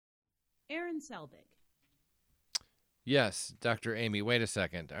Aaron Selbig. Yes, Dr. Amy. Wait a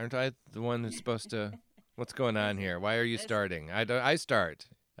second. Aren't I the one who's supposed to? What's going on here? Why are you starting? I start.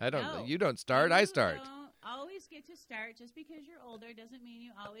 I don't. No, you don't start. I start. You don't always get to start. Just because you're older doesn't mean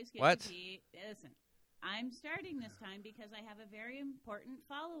you always get What? to be. Listen, I'm starting this time because I have a very important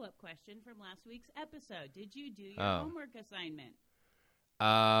follow-up question from last week's episode. Did you do your homework assignment?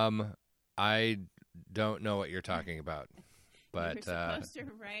 I don't know what you're talking about. But you're supposed to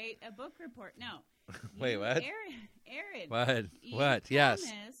write a book report. No. Wait, what? Aaron. What? You What? Yes.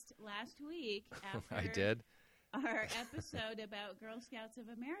 promised last week after I did. our episode about Girl Scouts of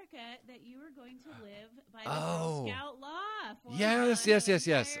America that you were going to live by the Oh. Girl Scout law. For Yes. the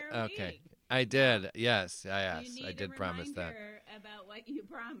Okay. entire week. I did. Yes. I You need did a promise that. reminder about what you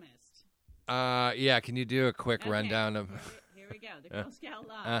promised. Yeah. Can you do a quick rundown of? Here we go. The Girl Scout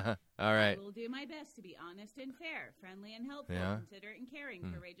law. All right. I will do my best to be honest and fair, friendly and helpful, Yeah. considerate and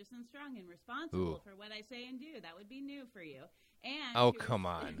caring, courageous and strong, and responsible for what I say and do. That would be new for you. And Oh, come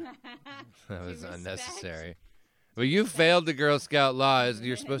on. That was respect- unnecessary. Well, you failed the Girl Scout law.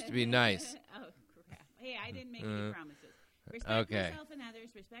 You're supposed to be nice. Oh, crap. Hey, I didn't make any promises. Respect Okay. yourself and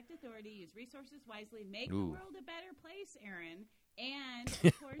others, respect authority, use resources wisely, make the Ooh. world a better place, Aaron. And,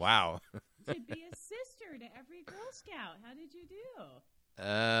 of course, Wow. to be a sister to every Girl Scout. How did you do?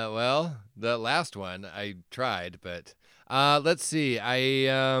 Well, the last one I tried, but let's see.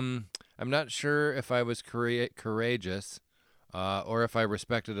 I'm not sure if I was courageous or if I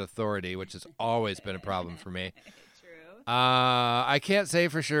respected authority, which has always been a problem for me. True. I can't say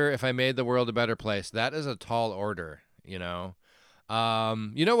for sure if I made the world a better place. That is a tall order, you know.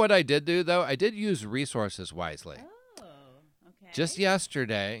 You know what I did do, though? I did use resources wisely. Oh, okay. Just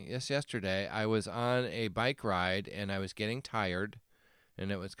yesterday, I was on a bike ride, and I was getting tired,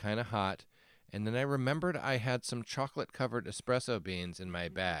 and it was kind of hot. And then I remembered I had some chocolate-covered espresso beans in my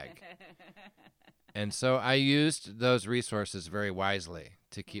bag. And so I used those resources very wisely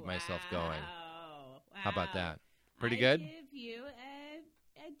to keep myself going. Wow. How about that? Pretty I good? give you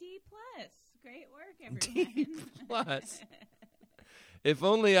a D+. Great work, everyone. D plus. If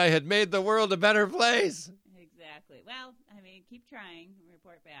only I had made the world a better place. Exactly. Well, I mean, keep trying.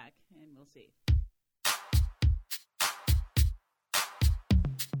 Report back, and we'll see.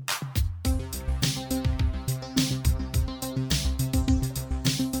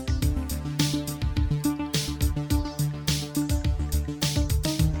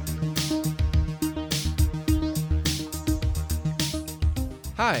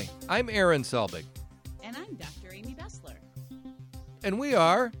 Hi, I'm Aaron Selbig, And I'm Dr. Amy Bessler. and we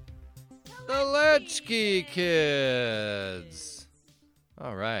are the Latchkey Kids.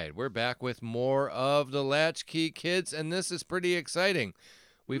 All right, we're back with more of the Latchkey Kids, and this is pretty exciting.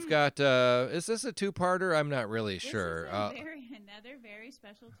 We've got, is this a two-parter? I'm not really sure. This is another very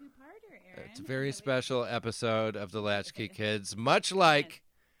special two-parter, Aaron. It's a very special episode of the Latchkey Kids, much like,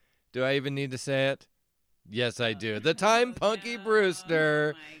 do I even need to say it? Yes, I do. The time Punky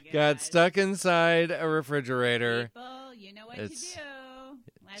Brewster got stuck inside a refrigerator. People, you know what It's to do.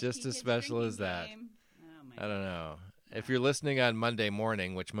 Latchkey just as Kids special drinking as that. game. Oh my I don't know. If you're listening on Monday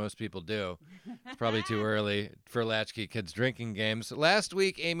morning, which most people do, it's probably too early for Latchkey Kids drinking games. Last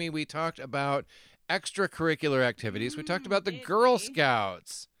week, Amy, we talked about extracurricular activities. We talked about the did Girl we?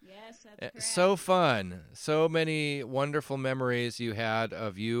 Scouts. Yes, that's correct. So fun. So many wonderful memories you had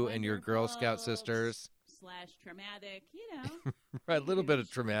of you and your Girl Scout Wonderful sisters. / traumatic, you know. Right, a little bit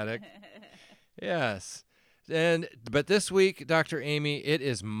of traumatic. Yes. But this week, Dr. Amy, it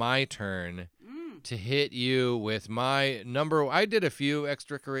is my turn to hit you with my number. I did a few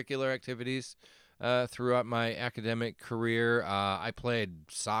extracurricular activities throughout my academic career. I played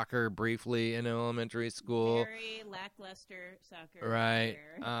soccer briefly in elementary school. Very lackluster soccer. Right.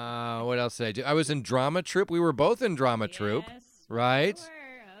 career. What else did I do? I was in drama troupe. We were both in drama troupe, Yes, right? we were.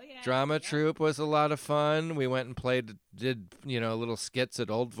 Oh, yeah. Drama Yep. troupe was a lot of fun. We went and did little skits at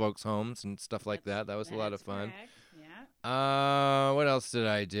old folks' homes and stuff like that. That was a lot of That's fun. correct. Yeah. What else did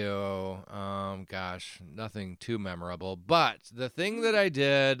I do? Gosh, nothing too memorable. But the thing that I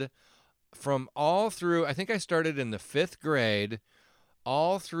did from all through, I think I started in the 5th grade,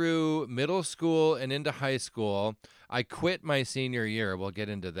 all through middle school and into high school. I quit my senior year. We'll get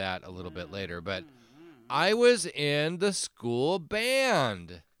into that a little bit later. But I was in the school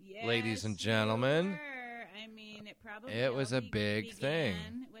band, ladies and Yes, gentlemen. you were. I mean, it probably It was a big thing.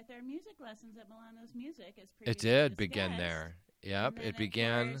 began with our music lessons at Milano's Music. As It previously did begin discussed. there. And Yep, then, it of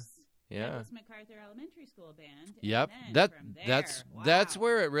began. course, Yeah. Douglas MacArthur Elementary School Band. and Yep, then from that's there,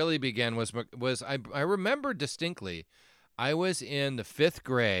 where it really began. Was I remember distinctly, I was in the 5th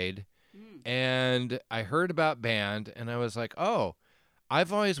grade, and I heard about band, and I was like, oh,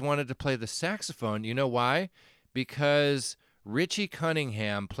 I've always wanted to play the saxophone. You know why? Because Richie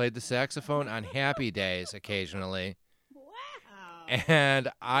Cunningham played the saxophone on Happy Days occasionally. Wow. And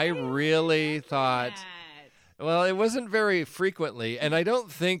I really thought, well, it wasn't very frequently. And I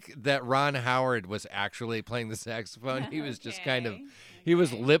don't think that Ron Howard was actually playing the saxophone. He was just kind of, he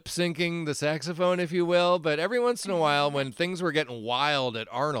was lip syncing the saxophone, if you will. But every once in a while, when things were getting wild at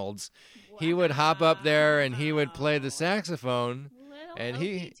Arnold's, he would hop up there and he would play the saxophone. And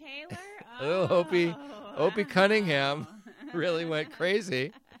Opie Taylor? little Opie Cunningham really went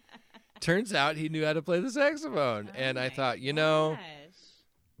crazy. Turns out he knew how to play the saxophone. And I thought,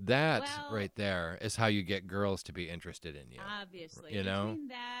 that right there is how you get girls to be interested in you. Obviously. You know? Between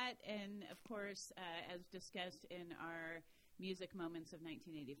that and, of course, as discussed in our Music Moments of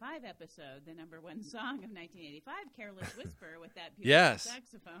 1985 episode, the number one song of 1985, Careless Whisper, with that beautiful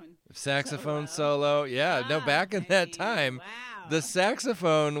saxophone solo. Yeah, no, back in that time, the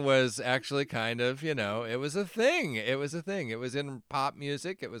saxophone was actually kind of, it was a thing. It was a thing. It was in pop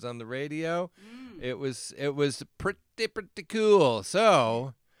music. It was on the radio. It was pretty cool.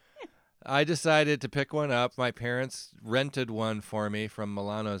 So I decided to pick one up. My parents rented one for me from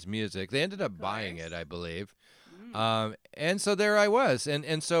Milano's Music. They ended up buying it, I believe. And so there I was.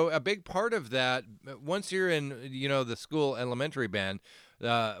 And so a big part of that, once you're in, the school elementary band,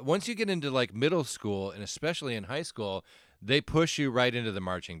 once you get into like middle school and especially in high school, they push you right into the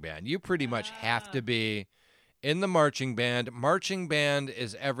marching band. You pretty much have to be in the marching band. Marching band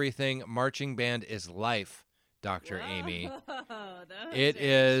is everything. Marching band is life, Dr. Amy. It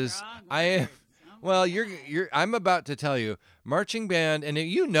is. Well, I'm about to tell you, marching band, and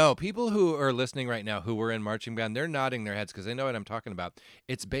people who are listening right now who were in marching band, they're nodding their heads because they know what I'm talking about.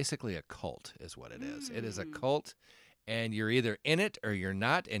 It's basically a cult is what it is. It is a cult, and you're either in it or you're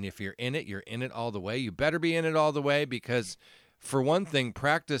not, and if you're in it all the way. You better be in it all the way because, for one thing,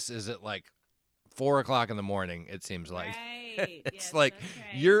 practice is at like 4 o'clock in the morning, it seems like. Right. It's like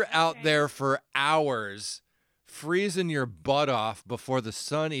you're out there for hours freezing your butt off before the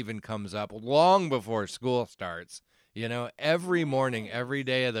sun even comes up, long before school starts, every morning, every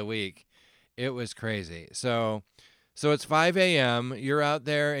day of the week. It was crazy. So it's 5 a.m. You're out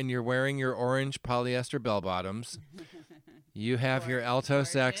there and you're wearing your orange polyester bell-bottoms. You have your alto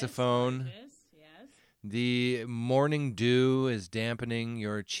saxophone. Yes. The morning dew is dampening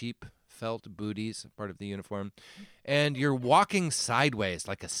your cheap felt booties, part of the uniform. And you're walking sideways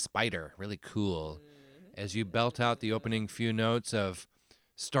like a spider, really cool, as you belt out the opening few notes of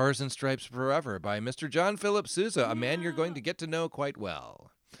Stars and Stripes Forever by Mr. John Philip Sousa, a man you're going to get to know quite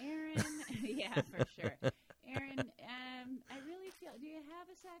well. Aaron, yeah, for sure. Aaron, I really feel, do you have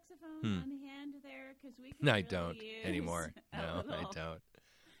a saxophone on hand there? Because we can I don't anymore. No, I don't.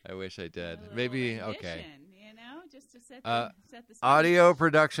 I wish I did. Maybe, addition, okay. Just to set the stage. Audio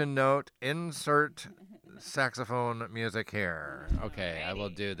production note, insert saxophone music here. Okay, I will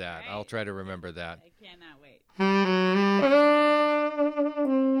do that. Right. I'll try to remember that. I cannot wait.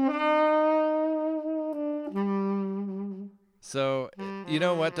 So, you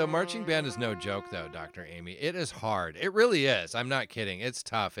know what, though? Marching band is no joke, though, Dr. Amy. It is hard. It really is. I'm not kidding. It's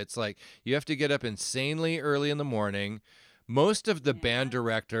tough. It's like you have to get up insanely early in the morning. Most of the band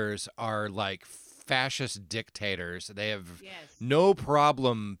directors are like fascist dictators. They have no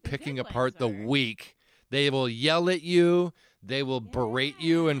problem picking apart the weak. They will yell at you. They will berate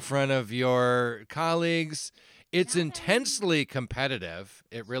you in front of your colleagues. It's intensely competitive.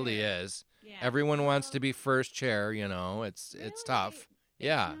 It really is. Yeah. Everyone wants to be first chair, It's tough.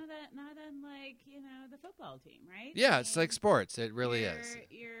 Yeah. Not unlike, the football team, right? Yeah, it's like sports. It really is.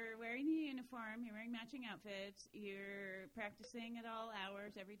 You're wearing the uniform. You're wearing matching outfits. You're practicing at all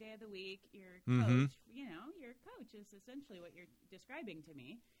hours every day of the week. Your coach, your coach is essentially what you're describing to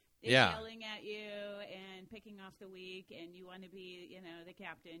me. They're yelling at you and picking off the weak, and you want to be, the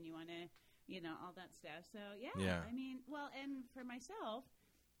captain. You want to, all that stuff. So, I mean, and for myself,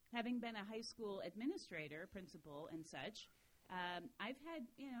 having been a high school administrator, principal, and such, I've had,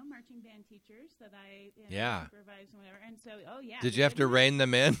 marching band teachers that I supervised and whatever. And so, Did you have to rein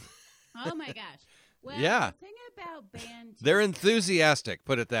them in? Oh, my gosh. Well, the thing about band teachers, they're enthusiastic,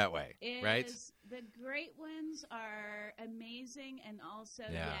 put it that way, right? The great ones are amazing, and also,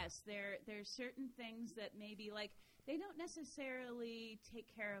 yes, there's certain things that maybe, like, they don't necessarily take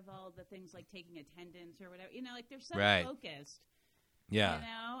care of all the things like taking attendance or whatever. They're so focused. Yeah.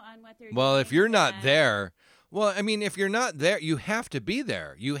 On what they're doing. Well, if you're not there, if you're not there, you have to be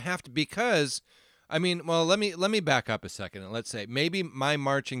there. You have to, because, let me back up a second and let's say maybe my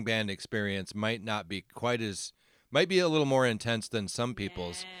marching band experience might be a little more intense than some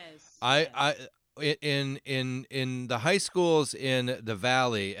people's. in the high schools in the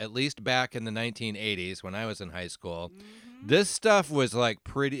Valley, at least back in the 1980s when I was in high school, this stuff was like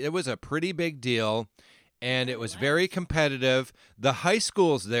it was a pretty big deal. And it was very competitive. The high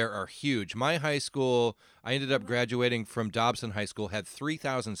schools there are huge. My high school, I ended up graduating from Dobson High School, had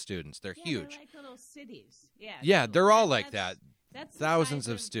 3,000 students. They're huge. They're like little cities. Yeah. Yeah, they're all like that. That's thousands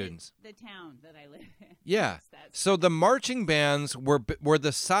of students. The town that I live in. Yeah. So the marching bands were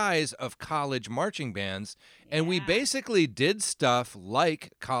the size of college marching bands, and we basically did stuff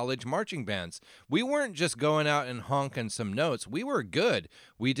like college marching bands. We weren't just going out and honking some notes. We were good.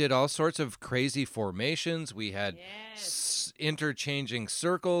 We did all sorts of crazy formations. We had interchanging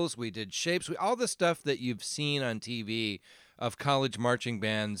circles. We did shapes. All the stuff that you've seen on TV of college marching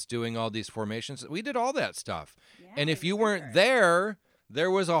bands doing all these formations. We did all that stuff. And if you weren't there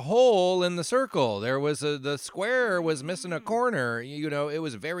was a hole in the circle. There was the square was missing a corner. It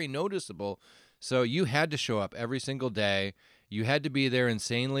was very noticeable. So you had to show up every single day. You had to be there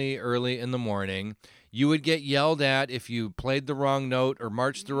insanely early in the morning. You would get yelled at if you played the wrong note or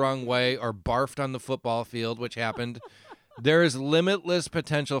marched the wrong way or barfed on the football field, which happened. There is limitless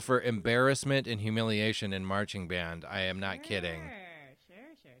potential for embarrassment and humiliation in marching band. I am not kidding. Sure.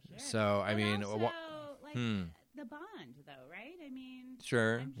 So, I mean... The bond, though, right? I mean,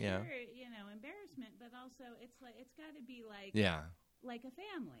 sure, I'm sure, embarrassment, but also it's got to be like a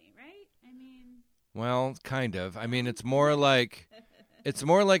family, right? I mean, well, kind of. I mean, it's more like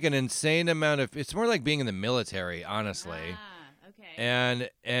an insane amount of. It's more like being in the military, honestly. Okay.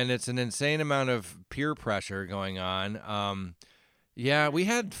 And it's an insane amount of peer pressure going on. We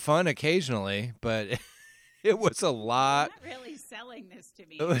had fun occasionally, but. It was a lot. You're not really selling this to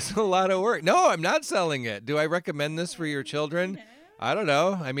me. It was a lot of work. No, I'm not selling it. Do I recommend this for your children? No. I don't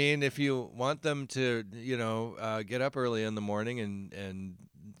know. I mean, if you want them to, get up early in the morning and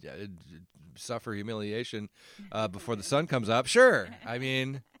suffer humiliation before the sun comes up, sure. I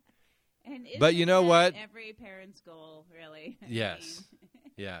mean, but you know what? Every parent's goal, really. Yes.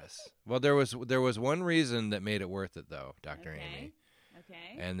 Yes. Well, there was one reason that made it worth it, though, Dr. Amy.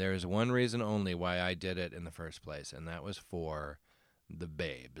 Okay. And there's one reason only why I did it in the first place, and that was for the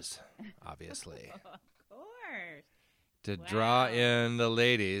babes, obviously. Of course. To draw in the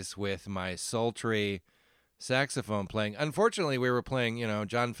ladies with my sultry saxophone playing. Unfortunately, we were playing,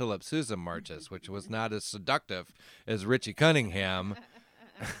 John Philip Sousa marches, which was not as seductive as Richie Cunningham.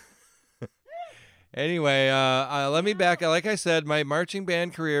 Anyway, let me back. Like I said, my marching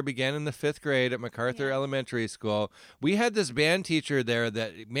band career began in the 5th grade at MacArthur Elementary School. We had this band teacher there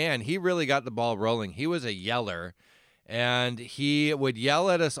that, man, he really got the ball rolling. He was a yeller, and he would yell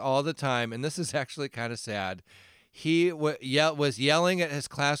at us all the time, and this is actually kind of sad. He was yelling at his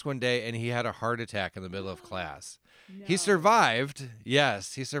class one day, and he had a heart attack in the middle of class. No. He survived.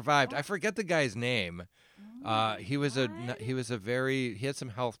 Yes, he survived. I forget the guy's name. He had some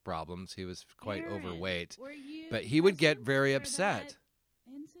health problems. He was quite overweight, but he would get very upset.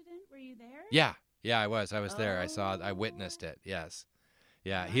 Incident? Were you there? Yeah, I was there. I witnessed it. Yes.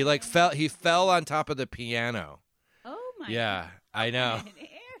 Yeah. He fell on top of the piano. Oh my. Yeah, I know.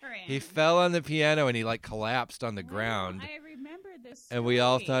 Aaron. He fell on the piano and he collapsed on the ground. I remember this story. And we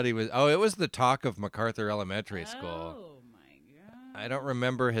all thought it was the talk of MacArthur Elementary School. Oh my God. I don't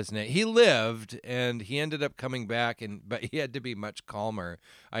remember his name. He lived, and he ended up coming back, but he had to be much calmer,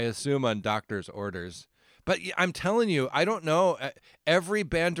 I assume on doctor's orders. But I'm telling you, I don't know. Every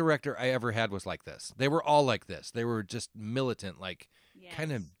band director I ever had was like this. They were all like this. They were just militant,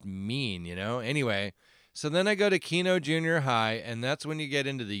 kind of mean, Anyway, so then I go to Keno Junior High, and that's when you get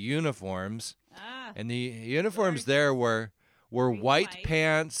into the uniforms. And the uniforms there were white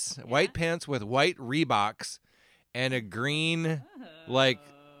pants with white Reeboks, and a green,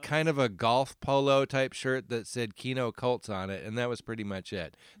 kind of a golf polo type shirt that said Keno Colts on it, and that was pretty much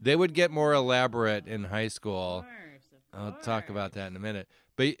it. They would get more elaborate in high school. Of course. I'll talk about that in a minute.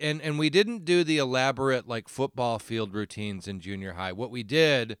 But and we didn't do the elaborate football field routines in junior high. What we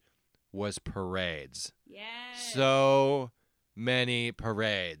did was parades. Yes. So many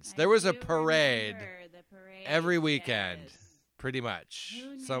parades. There was a parade every weekend. Yes. Pretty much.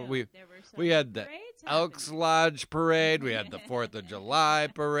 Who knew? So we so had the parades Elks happening. Lodge parade, we had the 4th of July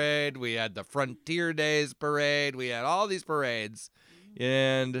parade, we had the Frontier Days parade, we had all these parades.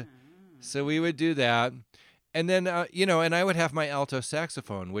 And so we would do that. And then, and I would have my alto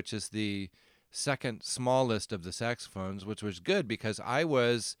saxophone, which is the second smallest of the saxophones, which was good because I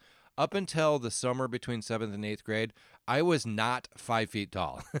was, up until the summer between 7th and 8th grade, I was not 5 feet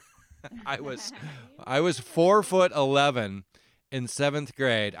tall. I was 4'11" in 7th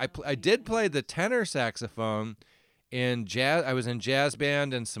grade. I did play the tenor saxophone in jazz. I was in jazz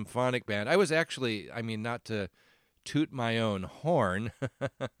band and symphonic band. I was actually, I mean, not to toot my own horn,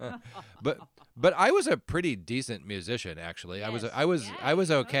 but I was a pretty decent musician actually. Yes. I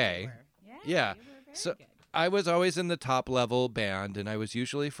was okay. Yeah, Yeah. you were very So good. I was always in the top level band, and I was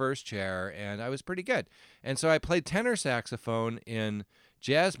usually first chair, and I was pretty good. And so I played tenor saxophone in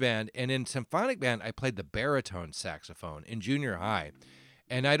jazz band, and in symphonic band I played the baritone saxophone in junior high.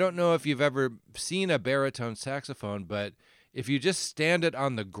 And I don't know if you've ever seen a baritone saxophone, but if you just stand it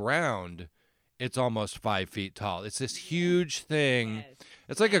on the ground, it's almost 5 feet tall. It's this huge thing. Yes.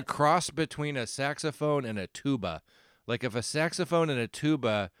 It's like a cross between a saxophone and a tuba. Like if a saxophone and a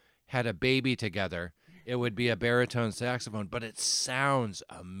tuba had a baby together, it would be a baritone saxophone, but it sounds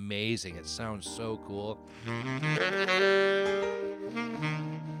amazing. It sounds so cool.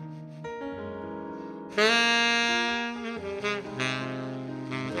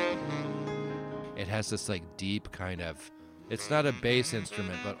 It has this like deep kind of, it's not a bass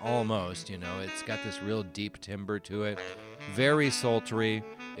instrument, but almost, you know, it's got this real deep timbre to it. Very sultry.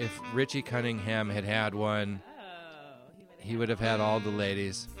 If Richie Cunningham had had one, he would have had all the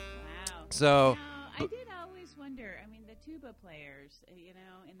ladies. Wow. So, Now, I did always wonder. I mean, the tuba players, you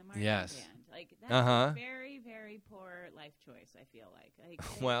know, in the marching Yes. band, like that's a very, very poor life choice. I feel like they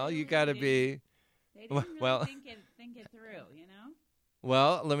well, you really got to didn't- be. They didn't really well- think it through, you know.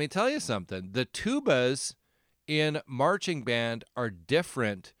 Well, let me tell you something. The tubas in marching band are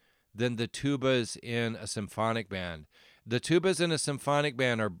different than the tubas in a symphonic band. The tubas in a symphonic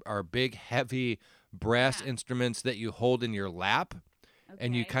band are big, heavy brass instruments that you hold in your lap,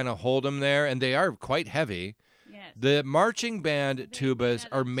 and you Okay. kind of hold them there, and they are quite heavy. Yes. The marching band tubas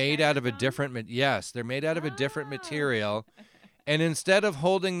out are of made out of a styrofoam? different yes, they're made out of a different Oh. material. And instead of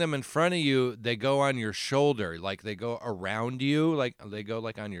holding them in front of you, they go on your shoulder, like they go around you, like they go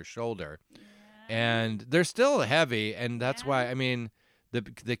like on your shoulder. And they're still heavy, and that's why, I mean,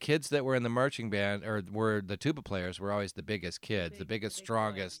 the kids that were in the marching band or were the tuba players were always the biggest kids, the biggest, big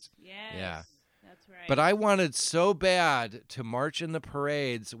strongest. boys. Yes. Yeah. That's right. But I wanted so bad to march in the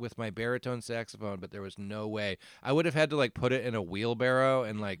parades with my baritone saxophone, but there was no way. I would have had to like put it in a wheelbarrow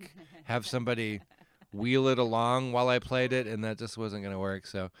and like have somebody wheel it along while I played it, and that just wasn't going to work.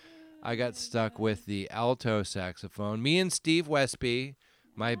 So I got stuck with the alto saxophone. Me and Steve Westby,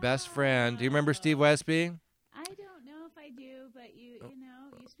 my best friend. Do you remember Steve Westby? I don't know if I do, but you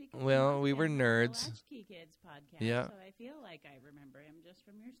know, you speak. Of Well, him we were on the nerds. Latchkey Kids podcast, Yeah. so I feel like I remember him just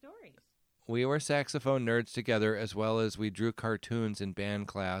from your stories. We were saxophone nerds together, as well as we drew cartoons in band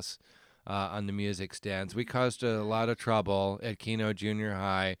class on the music stands. We caused a lot of trouble at Keno Junior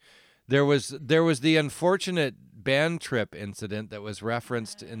High. There was the unfortunate band trip incident that was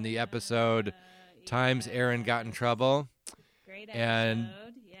referenced in the episode Times Aaron Got in Trouble. Great And- episode.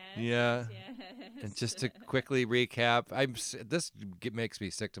 Yes. yeah. Yes. And just to quickly recap, this makes me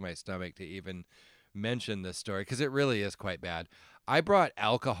sick to my stomach to even mention this story because it really is quite bad. I brought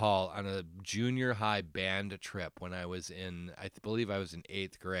alcohol on a junior high band trip when I was in, I believe I was in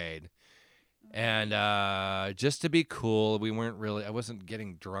 8th grade. And just to be cool, I wasn't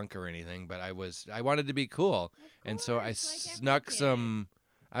getting drunk or anything, but I wanted to be cool. And so I course, like snuck every kid. some,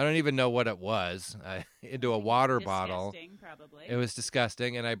 I don't even know what it was, into a water bottle. Disgusting, probably. It was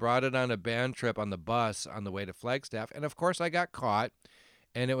disgusting, and I brought it on a band trip on the bus on the way to Flagstaff, and of course I got caught,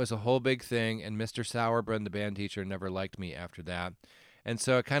 and it was a whole big thing, and Mr. Sauerbrunn, the band teacher, never liked me after that, and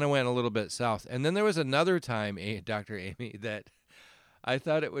so it kind of went a little bit south. And then there was another time, Dr. Amy, that I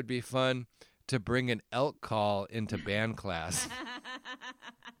thought it would be fun to bring an elk call into band class.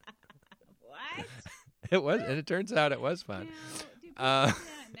 What? It was, and it turns out it was fun. Now, do people Uh, not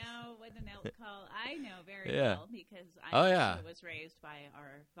know what an elk call? I know very Yeah. well because I Oh, yeah. was raised by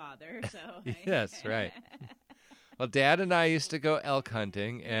our father. So Yes, right. Well, Dad and I used to go elk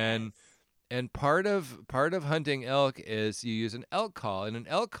hunting, and part of hunting elk is you use an elk call, and an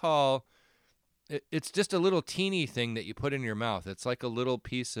elk call, it's just a little teeny thing that you put in your mouth. It's like a little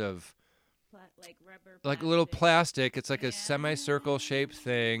piece of like rubber, like a little plastic. plastic. It's like a Yeah. semicircle shaped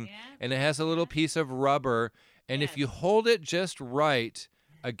thing, Yeah. and it has a little piece of rubber. And if you Yes. hold it just right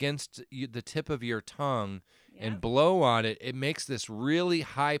against the tip of your tongue and Yep. blow on it, it makes this really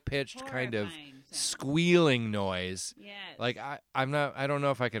high pitched kind of Horrifying sound. squealing noise. Yes. Like I don't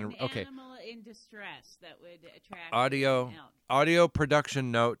know if I can. An Okay, animal in distress that would attract Audio. an elk. audio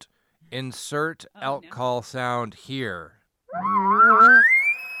production note: insert Oh, elk no. call sound here.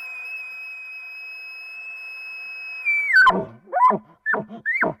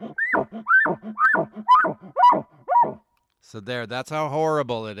 So that's how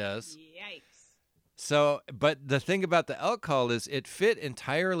horrible it is. Yikes. So, but the thing about the elk call is it fit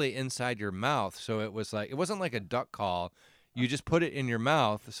entirely inside your mouth. So it wasn't like a duck call. You just put it in your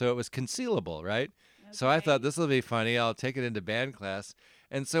mouth, so it was concealable, right? Okay. So I thought this will be funny. I'll take it into band class.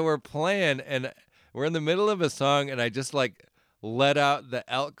 And so we're playing, and we're in the middle of a song, and I just like let out the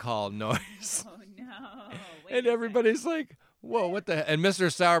elk call noise. Oh no! And everybody's like, whoa, what the hell? And Mr.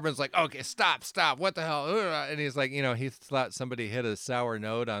 Sauerbrand's like, okay, stop, what the hell? And he's like, he thought somebody hit a sour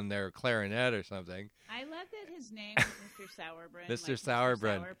note on their clarinet or something. I love that his name is Mr. Sauerbrand. Mr. Like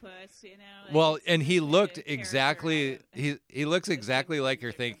Sauerbrand. Mr. Sourpuss, like Well, and he just looked a exactly, character he looks the exactly Simpsons like you're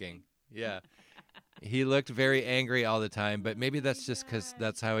or something. thinking. Yeah. He looked very angry all the time, but maybe that's just because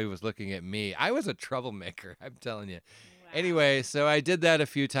that's how he was looking at me. I was a troublemaker, I'm telling you. Wow. Anyway, so I did that a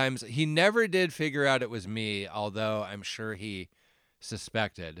few times. He never did figure out it was me, although I'm sure he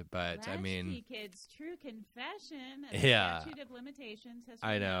suspected. But I mean, Latchkey Kid's true confession. Yeah. The statute of limitations has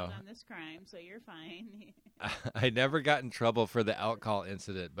I run know. out on this crime, so you're fine. I never got in trouble for the alcohol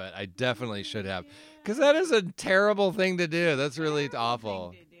incident, but I definitely should have, because that is a terrible thing to do. That's really Terrible awful.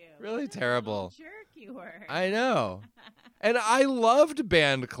 thing to do. Really What a terrible. little jerk you were. I know. And I loved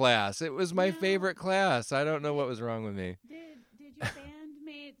band class. It was my No. favorite class. I don't know what was wrong with me. Did your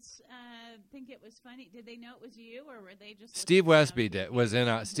bandmates think it was funny? Did they know it was you, or were they just Steve looking Wesby down? was in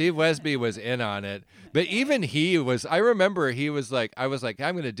on Steve Wesby was in on it. But even he was, I remember he was like, I was like,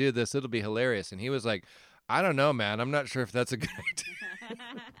 I'm going to do this. It'll be hilarious. And he was like, I don't know, man. I'm not sure if that's a good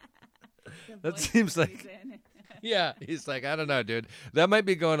idea. The That voice seems that like- he's in. Yeah. He's like, I don't know, dude. That might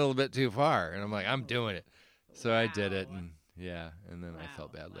be going a little bit too far. And I'm like, I'm doing it. So I did it. Wow. And yeah. And then I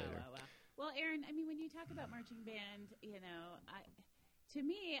felt Wow, bad wow, later. wow, wow. Well, Aaron, I mean, when you talk about marching band, to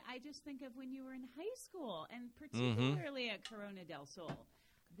me, I just think of when you were in high school, and particularly at Corona del Sol.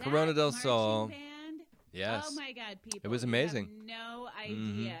 That Corona del marching Sol. Band, Yes. oh my God, people! It was you amazing. have no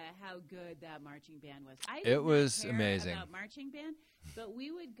idea how good that marching band was. I did It not was care amazing. about marching band, but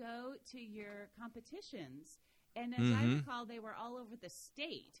we would go to your competitions, and as I Mhm. recall, they were all over the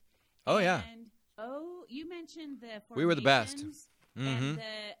state. Oh, yeah. And you mentioned the We were the best. formations, Mhm.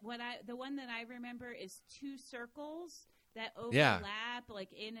 and the one that I remember is two circles that Yeah. overlap,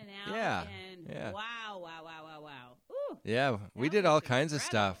 like in and out. Yeah. And Yeah. wow. Ooh. Yeah, we That did all was kinds of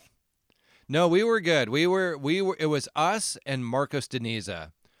incredible. stuff. No, we were good. We were. It was us and Marcos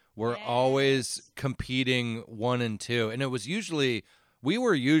Deniza were always Yes. competing 1 and 2, and we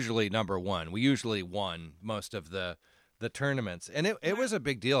were usually number 1. We usually won most of the tournaments, and it was a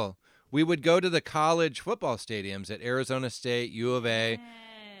big deal. We would go to the college football stadiums at Arizona State, U of A,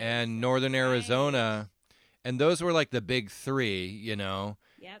 and Yes, Northern that's right. Arizona, and those were like the big 3,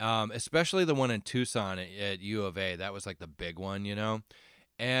 Yep. especially the one in Tucson at U of A. That was like the big one,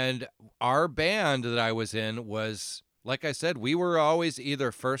 And our band that I was in was, like I said, we were always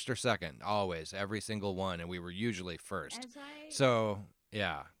either first or second, always, every single one, and we were usually first. So,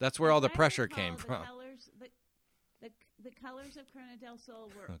 yeah, that's where all the as I pressure recall, came the from. Colors, the colors of Corona del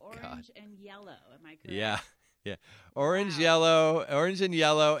Sol were Oh, God. orange and yellow. Am I correct? Yeah. Orange, Wow. orange and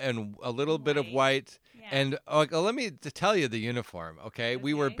yellow, and a little bit of white. Yeah. And let me tell you the uniform, okay?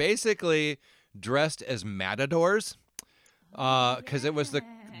 We were Okay. basically dressed as matadors. Because it was the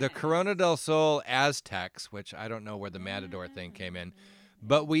Corona del Sol Aztecs, which I don't know where the Matador thing came in,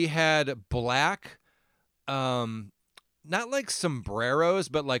 but we had black, not like sombreros,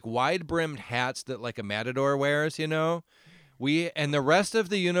 but like wide-brimmed hats that like a Matador wears, and the rest of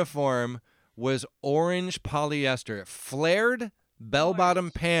the uniform was orange polyester, flared bell-bottom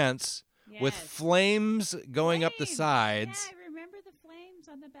Orange. pants with Yes. flames going up the Flames. sides. Yeah, I remember the flames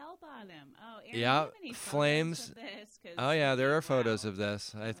on the bell bottom. Oh, Aaron, do you Yeah, have any photos flames. of this? 'Cause, Oh yeah, there are photos wow. of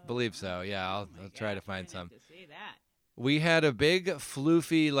this. I Oh, believe so. Yeah, oh I'll my try to gosh, find I'm gonna some. have to see that. We had a big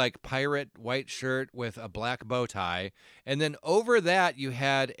floofy like pirate white shirt with a black bow tie, and then over that you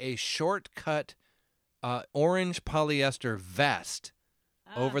had a shortcut orange polyester vest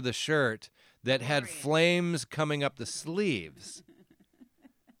over the shirt that had glorious. flames coming up the sleeves.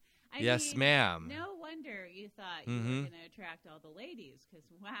 I Yes, mean, ma'am. No wonder you thought you Mhm. were going to attract all the ladies, because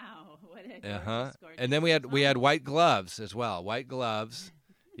wow, what a gorgeous, gorgeous And then we had ensemble. white gloves as well. White gloves.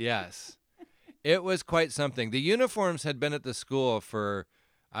 Yes. It was quite something. The uniforms had been at the school for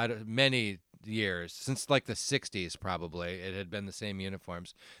many years, since like the 60s probably. It had been the same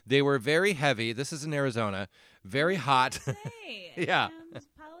uniforms. They were very heavy. This is in Arizona. Very hot. Say, Yeah.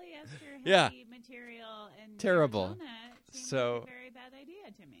 Polyester Yeah. heavy material and Terrible. Arizona seems So- like a very bad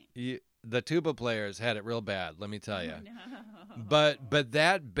idea to me. The tuba players had it real bad, let me tell you. Oh, no. But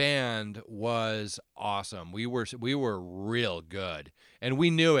that band was awesome. We were real good, and we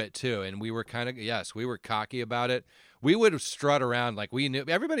knew it too. And we were we were cocky about it. we would strut around like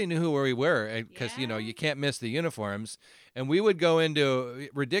everybody knew who we were because, you can't miss the uniforms. And we would go into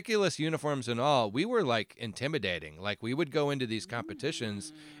ridiculous uniforms and all. We were like intimidating. Like we would go into these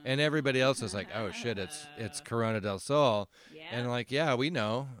competitions and everybody else is like, oh shit, it's Corona del Sol. Yeah. And like, yeah, we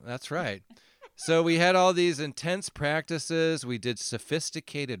know. That's right. So we had all these intense practices. We did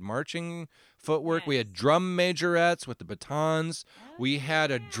sophisticated marching footwork. Yes. We had drum majorettes with the batons. We had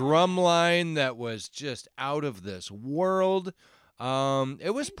a drum line that was just out of this world.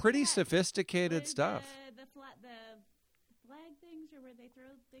 It was pretty sophisticated stuff. The flag things, or where they throw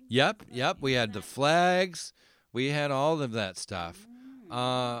things? Yep. We had the flags. We had all of that stuff.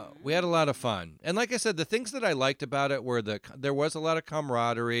 We had a lot of fun. And like I said, the things that I liked about it were there was a lot of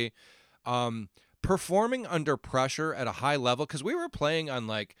camaraderie. Performing under pressure at a high level, because we were playing on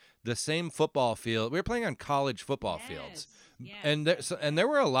like the same football field. We were playing on college football fields, and there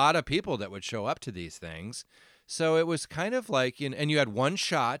were a lot of people that would show up to these things. So it was kind of like, and you had one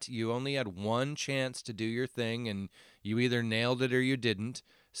shot. You only had one chance to do your thing, and you either nailed it or you didn't.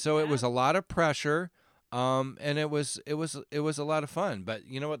 So it was a lot of pressure, and it was a lot of fun. But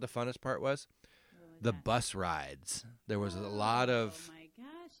you know what the funnest part was? The bus rides. There was a lot of.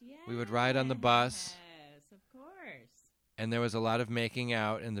 Yes. We would ride on the bus. Yes, of course. And there was a lot of making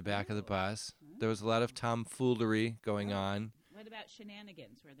out in the back of the bus. There was a lot of tomfoolery going on. What about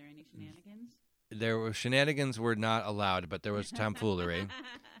shenanigans? Were there any shenanigans? Shenanigans were not allowed, but there was tomfoolery.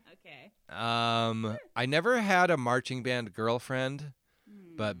 Okay. I never had a marching band girlfriend,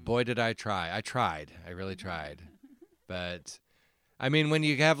 but boy did I try. I tried. I really tried. But I mean, when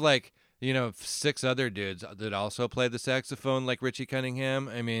you have like 6 other dudes that also play the saxophone like Richie Cunningham.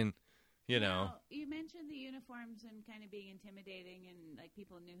 I mean, Well, you mentioned the uniforms and kind of being intimidating and like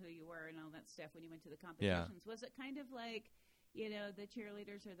people knew who you were and all that stuff when you went to the competitions. Was it kind of like, the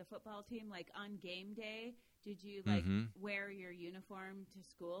cheerleaders or the football team, like on game day, did you like wear your uniform to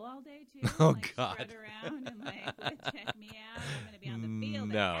school all day too? Oh, like, God. Strut around and like, check me out. I'm going to be on the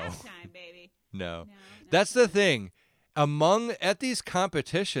field at halftime, baby. No. That's the thing. At these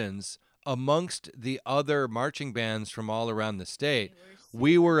competitions, amongst the other marching bands from all around the state,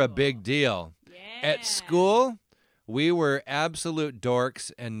 we were a big deal. Yeah. At school, we were absolute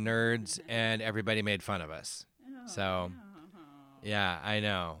dorks and nerds, and everybody made fun of us. Yeah, I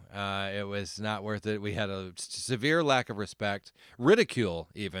know. It was not worth it. We had a severe lack of respect, ridicule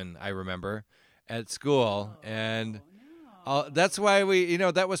even, I remember, at school. And that's why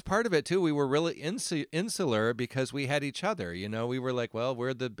that was part of it, too. We were really insular because we had each other. We were like, well,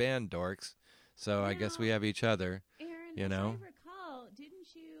 we're the band dorks, so I guess we have each other. Aaron, as I recall,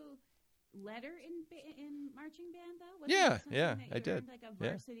 didn't you letter in marching band, though? Yeah, I did. Like a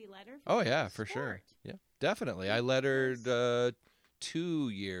varsity letter for sure. Yeah, definitely. I lettered 2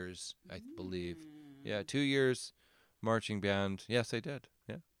 years, I believe. Yeah, 2 years marching band. Yes, I did.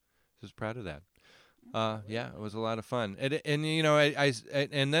 Yeah, I was proud of that. Yeah, it was a lot of fun.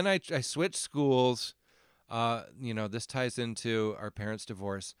 And then I switched schools. This ties into our parents'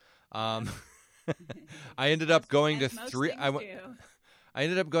 divorce. I ended up going to 3. I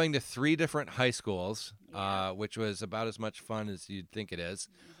ended up going to 3 different high schools, which was about as much fun as you'd think it is.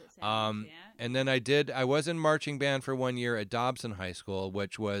 And then I was in marching band for 1 year at Dobson High School,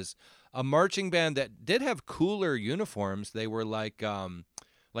 which was a marching band that did have cooler uniforms. They were like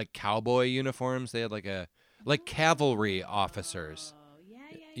cowboy uniforms. They had like cavalry officers,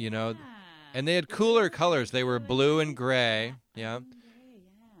 and they had cooler colors. They were blue and gray. Yeah.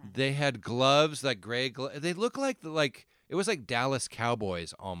 They had gloves, like gray gloves. They looked like it was like Dallas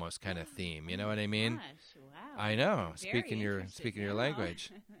Cowboys almost kind of theme. You know what I mean? Gosh, wow. I know. Speaking your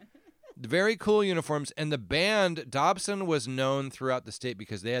language. Very cool uniforms. And the band, Dobson was known throughout the state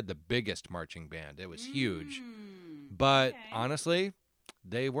because they had the biggest marching band. It was huge. But honestly,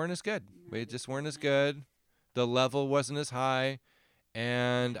 they weren't as good. We just weren't as good. The level wasn't as high.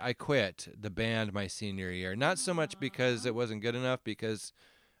 And I quit the band my senior year. Not so much because it wasn't good enough, because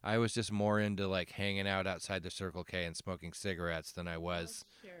I was just more into like hanging out outside the Circle K and smoking cigarettes than I was,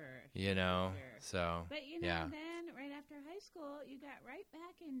 So, but then right after high school, you got right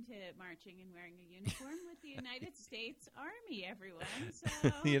back into marching and wearing a uniform with the United States Army, everyone.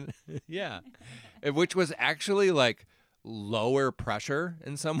 So yeah, which was actually like lower pressure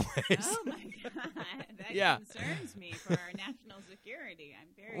in some ways. Oh my God, that concerns me for our national security. I'm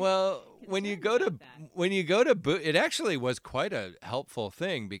very when you go to boot, it actually was quite a helpful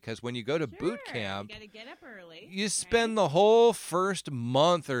thing, because when you go to boot camp, you got to get up early. You spend the whole first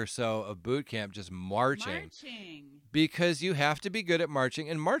month or so of boot camp just marching. Because you have to be good at marching,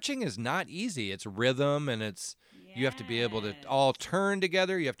 and marching is not easy. It's rhythm, and you have to be able to all turn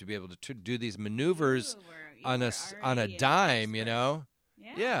together. You have to be able to do these maneuvers on a already an dime, you expert. know?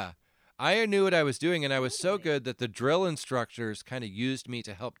 Yeah. Yeah. I knew what I was doing, and I was so good that the drill instructors kind of used me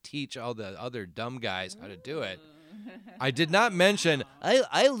to help teach all the other dumb guys how to do it. Ooh. I did not mention, Wow.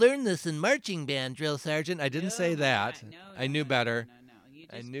 I learned this in marching band, drill sergeant. I didn't say Oh my that. God. No, I no, knew no, better. No, no, no. You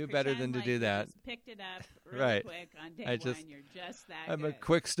I just knew better than pretend to like do you that. just picked it up really Right. quick on day I just- one. You're just that I'm good. a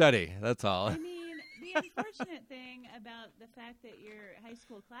quick study. That's all. I mean, the unfortunate thing about the fact that your high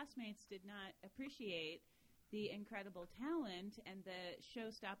school classmates did not appreciate the incredible talent and the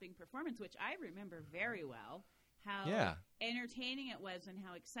show-stopping performance, which I remember very well, how Yeah. entertaining it was and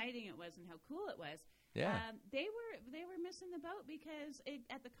how exciting it was and how cool it was. Yeah. They were missing the boat because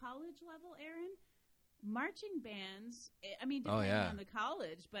at the college level, Aaron, marching bands, I mean, depending on the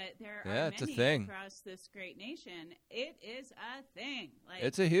college, but there are it's a many thing. across this great nation. It is a thing. Like,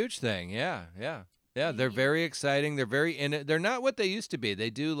 It's a huge thing. Yeah. They're very exciting. They're very in it. They're not what they used to be. They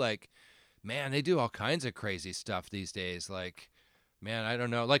do they do all kinds of crazy stuff these days. Like, man, I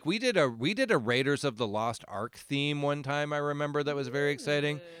don't know. Like we did a Raiders of the Lost Ark theme one time. I remember that was very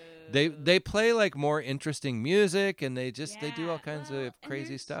exciting. They play like more interesting music, and they do all kinds of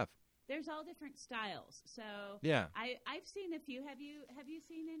crazy stuff. There's all different styles. So yeah, I've seen a few. Have you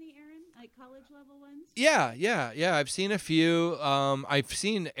seen any, Aaron? Like college level ones? Yeah. I've seen a few. I've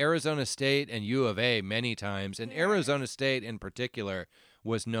seen Arizona State and U of A many times, and Arizona State in particular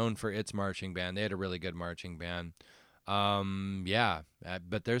was known for its marching band. They had a really good marching band.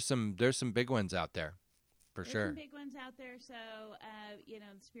 But there's some big ones out there, for sure. Some big ones out there. So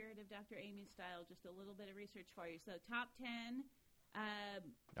the spirit of Dr. Amy's style. Just a little bit of research for you. So top 10.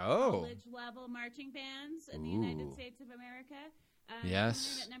 College level marching bands in the United States of America.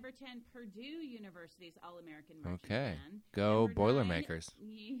 Yes. At number 10, Purdue University's All-American Marching Okay. Band. Go Number Boilermakers.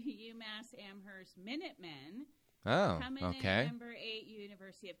 9, UMass Amherst Minutemen. Oh, Coming okay. in at number 8,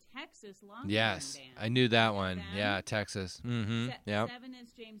 University of Texas Longhorn Yes, Band. I knew that one. Them. Yeah, Texas. Mm-hmm. Yeah. 7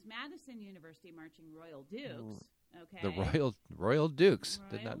 is James Madison University Marching Royal Dukes. Okay. The Royal Dukes. Royal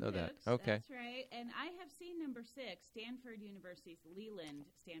Did not know Dukes, that. Okay. That's right. And I have seen number 6, Stanford University's Leland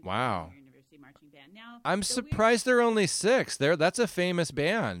Stanford University Marching Band. Now, I'm surprised they're only 6. That's a famous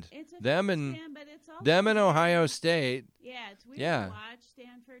band. It's a them famous and band, but it's also them and Ohio State. Yeah, it's weird Yeah. to watch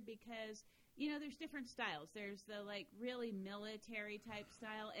Stanford because there's different styles. There's the really military type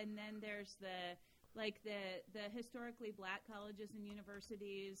style, and then there's the historically black colleges and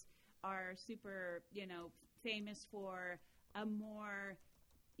universities are super famous for a more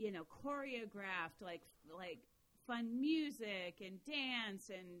choreographed like fun music and dance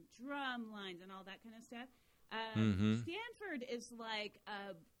and drum lines and all that kind of stuff. Stanford is like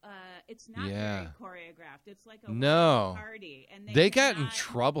it's not very choreographed. It's like a party, and they got in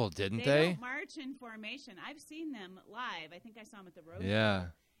trouble, didn't they? They don't march in formation. I've seen them live. I think I saw them at the Rose Bowl. Yeah.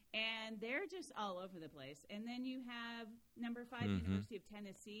 And they're just all over the place. And then you have number 5, University of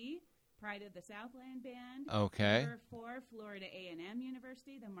Tennessee, Pride of the Southland Band. Okay. Number 4, Florida A&M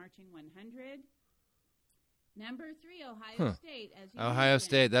University, the Marching 100. Number 3, Ohio State. As you Ohio mentioned.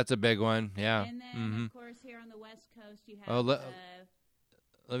 State, that's a big one. Yeah. And then, of course, here on the West Coast, you have...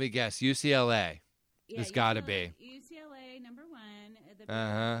 let me guess. UCLA. It's got to be. UCLA, number 1.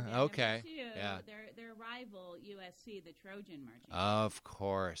 Okay. Number 2, yeah. Their rival, USC, the Trojan Marching. Of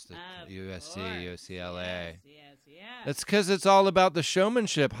course. USC, UCLA. Yes. That's because it's all about the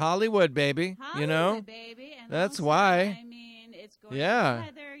showmanship. Hollywood, baby. Hollywood, baby. And that's also, why. I mean, it's gorgeous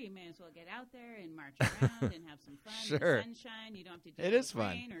weather. You may as well get out there and march around and have some fun. Sure. The sunshine. You don't have to deal It with is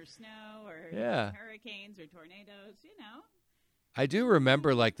fun. rain or snow or hurricanes or tornadoes, I do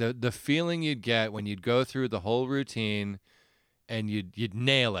remember the feeling you'd get when you'd go through the whole routine and you'd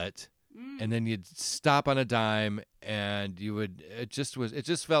nail it, and then you'd stop on a dime and it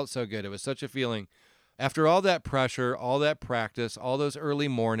just felt so good. It was such a feeling after all that pressure, all that practice, all those early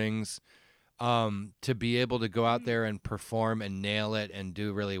mornings, to be able to go out there and perform and nail it and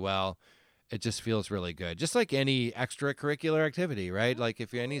do really well. It just feels really good. Just like any extracurricular activity, right? Like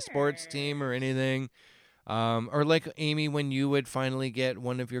if you're any sports team or anything. Or like Amy, when you would finally get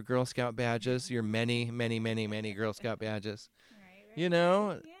one of your Girl Scout badges, your many, many, many, many Girl Scout badges,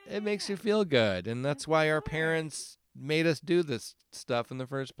 it makes you feel good. And that's why our parents made us do this stuff in the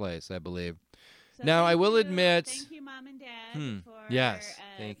first place, I believe. So now, I will admit. Thank you, Mom and Dad, for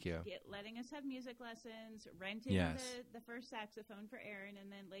thank you. Letting us have music lessons, renting the first saxophone for Aaron,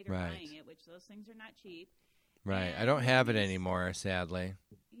 and then later buying it, which those things are not cheap. Right. And I don't have it anymore, sadly.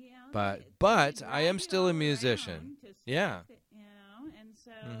 But they I am still a musician. Yeah. And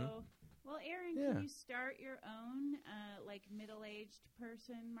so, well, Aaron, can you start your own middle-aged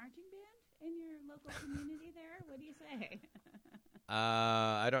person marching band in your local community there? What do you say?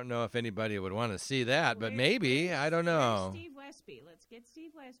 I don't know if anybody would want to see that, but maybe. I don't know. Steve Westby. Let's get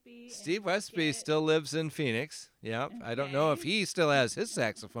Steve Westby. Steve Westby still lives in Phoenix. Yep. Okay. I don't know if he still has his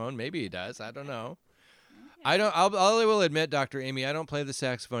saxophone. Maybe he does. I don't know. Okay. I will admit, Dr. Amy, I don't play the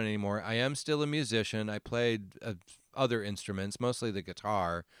saxophone anymore. I am still a musician. I played other instruments, mostly the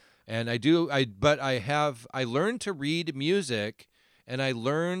guitar. And I learned to read music, and I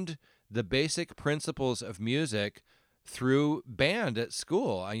learned the basic principles of music through band at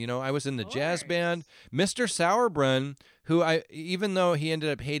school. I was in the jazz band. Mr. Sauerbrunn, even though he ended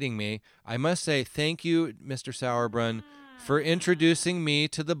up hating me, I must say thank you, Mr. Sauerbrunn, for introducing me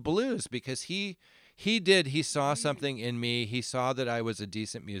to the blues, because he saw something in me. He saw that I was a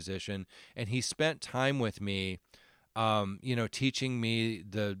decent musician, and he spent time with me, teaching me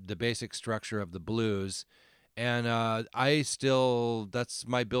the basic structure of the blues. And that's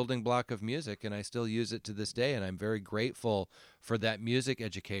my building block of music, and I still use it to this day. And I'm very grateful for that music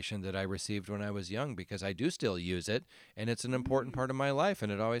education that I received when I was young, because I do still use it, and it's an important part of my life,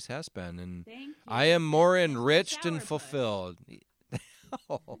 and it always has been. And I am more enriched and fulfilled.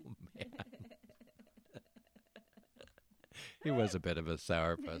 Oh, man. He was a bit of a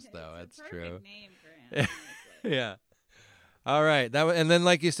sourpuss, though. That's true. Name for him. Yeah. All right. And then,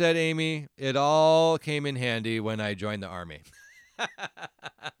 like you said, Amy, it all came in handy when I joined the Army.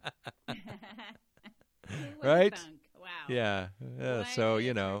 Right? Wow. Yeah. So,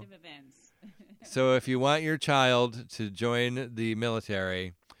 so if you want your child to join the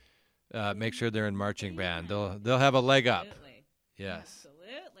military, make sure they're in marching band. They'll have a leg up. Absolutely. Yes.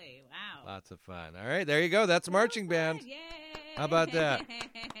 Absolutely. Wow. Lots of fun. All right. There you go. That's marching band. Yay. How about that?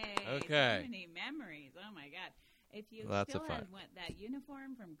 Okay. So many memories. Oh, my God. If you Lots still of fun. have that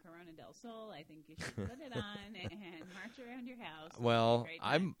uniform from Corona del Sol, I think you should put it on and march around your house. Well,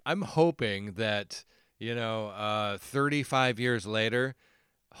 I'm hoping that 35 years later,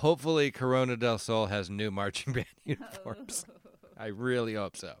 hopefully Corona del Sol has new marching band uniforms. I really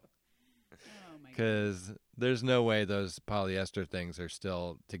hope so. Oh my! Because there's no way those polyester things are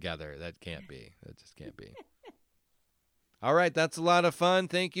still together. That can't be. That just can't be. All right, that's a lot of fun.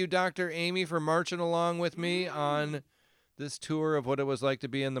 Thank you, Dr. Amy, for marching along with me on this tour of what it was like to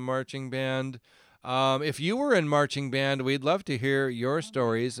be in the marching band. If you were in marching band, we'd love to hear your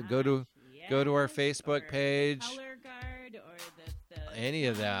stories. Go to our Facebook page. Color guard or the any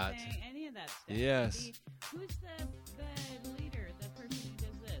of that. Any of that stuff. Yes. Who's the leader, the person who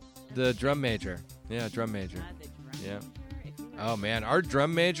does this? The drum major. Yeah, drum major. The drum major. Oh, man, our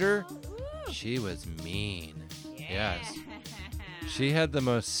drum major, she was mean. Yeah. Yes. She had the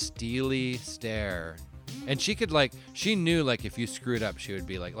most steely stare. And she knew, if you screwed up, she would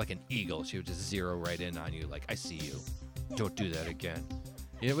be like an eagle. She would just zero right in on you, I see you. Don't do that again.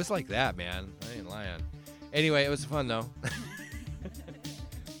 It was like that, man. I ain't lying. Anyway, it was fun, though.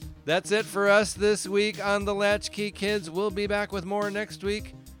 That's it for us this week on The Latchkey Kids. We'll be back with more next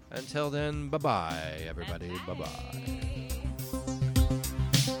week. Until then, bye-bye, everybody. Bye-bye.